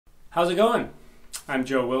How's it going? I'm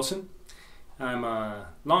Joe Wilson. I'm a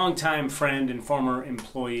longtime friend and former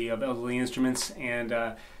employee of Elderly Instruments, and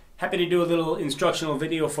happy to do a little instructional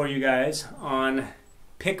video for you guys on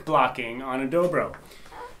pick blocking on a dobro.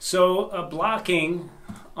 So blocking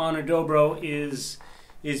on a dobro is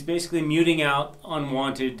basically muting out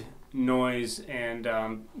unwanted noise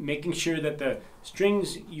and making sure that the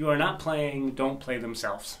strings you are not playing don't play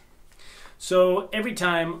themselves. So every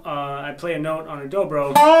time I play a note on a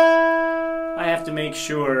dobro, I have to make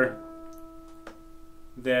sure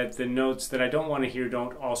that the notes that I don't want to hear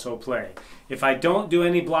don't also play. If I don't do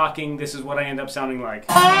any blocking, this is what I end up sounding like.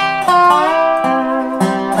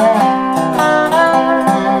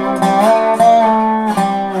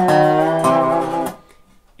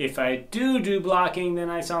 If I do blocking, then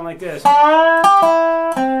I sound like this.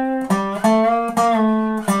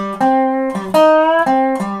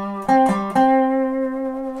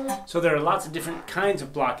 So there are lots of different kinds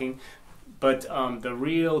of blocking, but the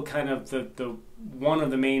real kind of the one of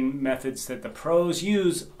the main methods that the pros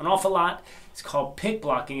use an awful lot is called pick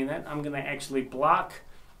blocking, and that I'm going to actually block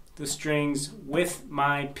the strings with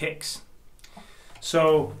my picks.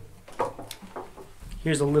 So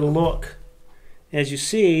here's a little look. As you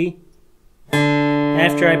see,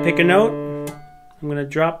 after I pick a note, I'm going to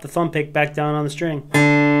drop the thumb pick back down on the string.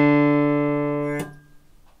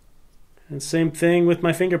 And same thing with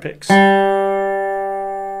my finger picks.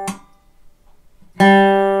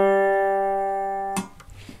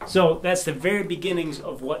 So that's the very beginnings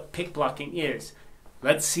of what pick blocking is.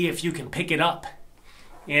 Let's see if you can pick it up.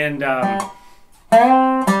 And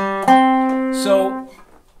so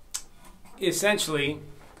essentially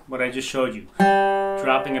what I just showed you,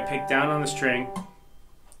 dropping a pick down on the string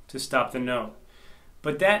to stop the note.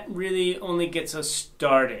 But that really only gets us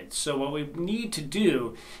started. So what we need to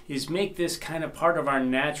do is make this kind of part of our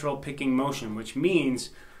natural picking motion, which means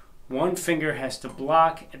one finger has to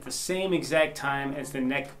block at the same exact time as the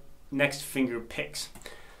next finger picks.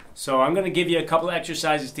 So I'm going to give you a couple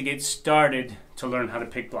exercises to get started to learn how to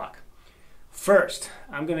pick block. First,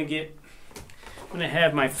 I'm going to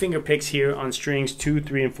have my finger picks here on strings 2,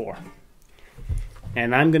 3, and 4.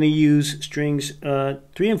 And I'm going to use strings 3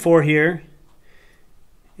 and 4 here.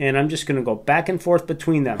 And I'm just going to go back and forth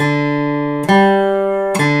between them.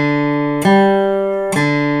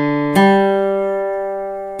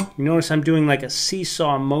 You notice I'm doing like a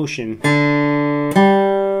seesaw motion.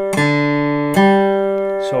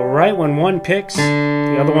 So right when one picks,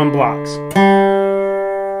 the other one blocks.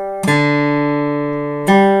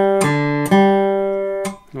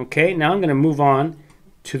 Okay, now I'm going to move on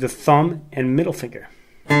to the thumb and middle finger.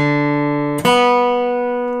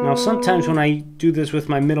 Now sometimes when I do this with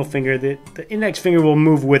my middle finger, the index finger will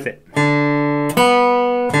move with it.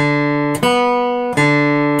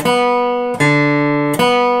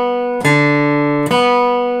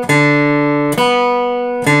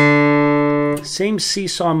 Same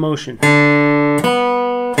seesaw motion.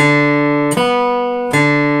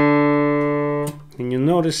 And you'll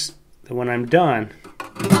notice that when I'm done,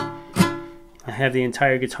 I have the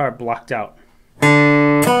entire guitar blocked out.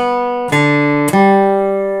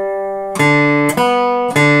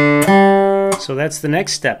 So that's the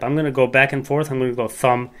next step. I'm going to go back and forth. I'm going to go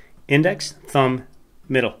thumb, index, thumb,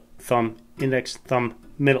 middle, thumb, index, thumb,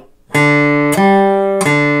 middle.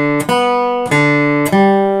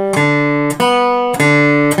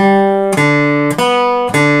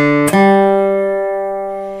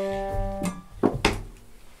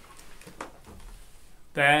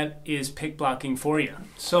 That is pick blocking for you.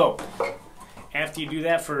 So after you do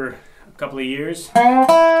that for a couple of years,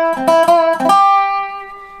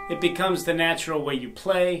 it becomes the natural way you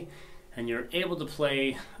play, and you're able to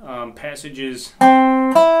play passages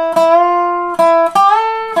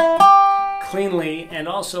cleanly and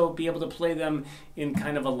also be able to play them in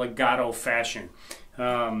kind of a legato fashion.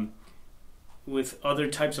 With other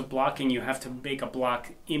types of blocking, you have to make a block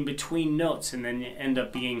in between notes, and then you end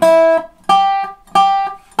up being...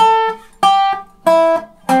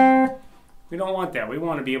 We don't want that. We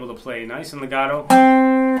want to be able to play nice and legato.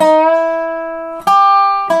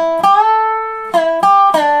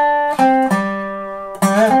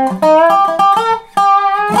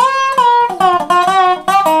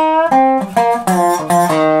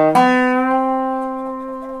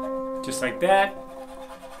 Just like that.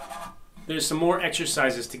 There's some more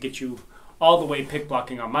exercises to get you all the way pick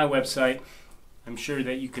blocking on my website. I'm sure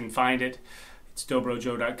that you can find it. It's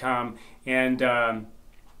dobrojoe.com, and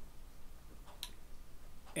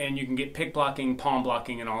you can get pick blocking, palm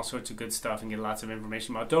blocking, and all sorts of good stuff, and get lots of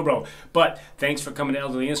information about dobro. But thanks for coming to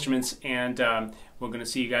Elderly Instruments, and we're going to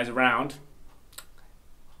see you guys around.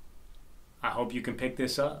 I hope you can pick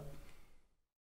this up.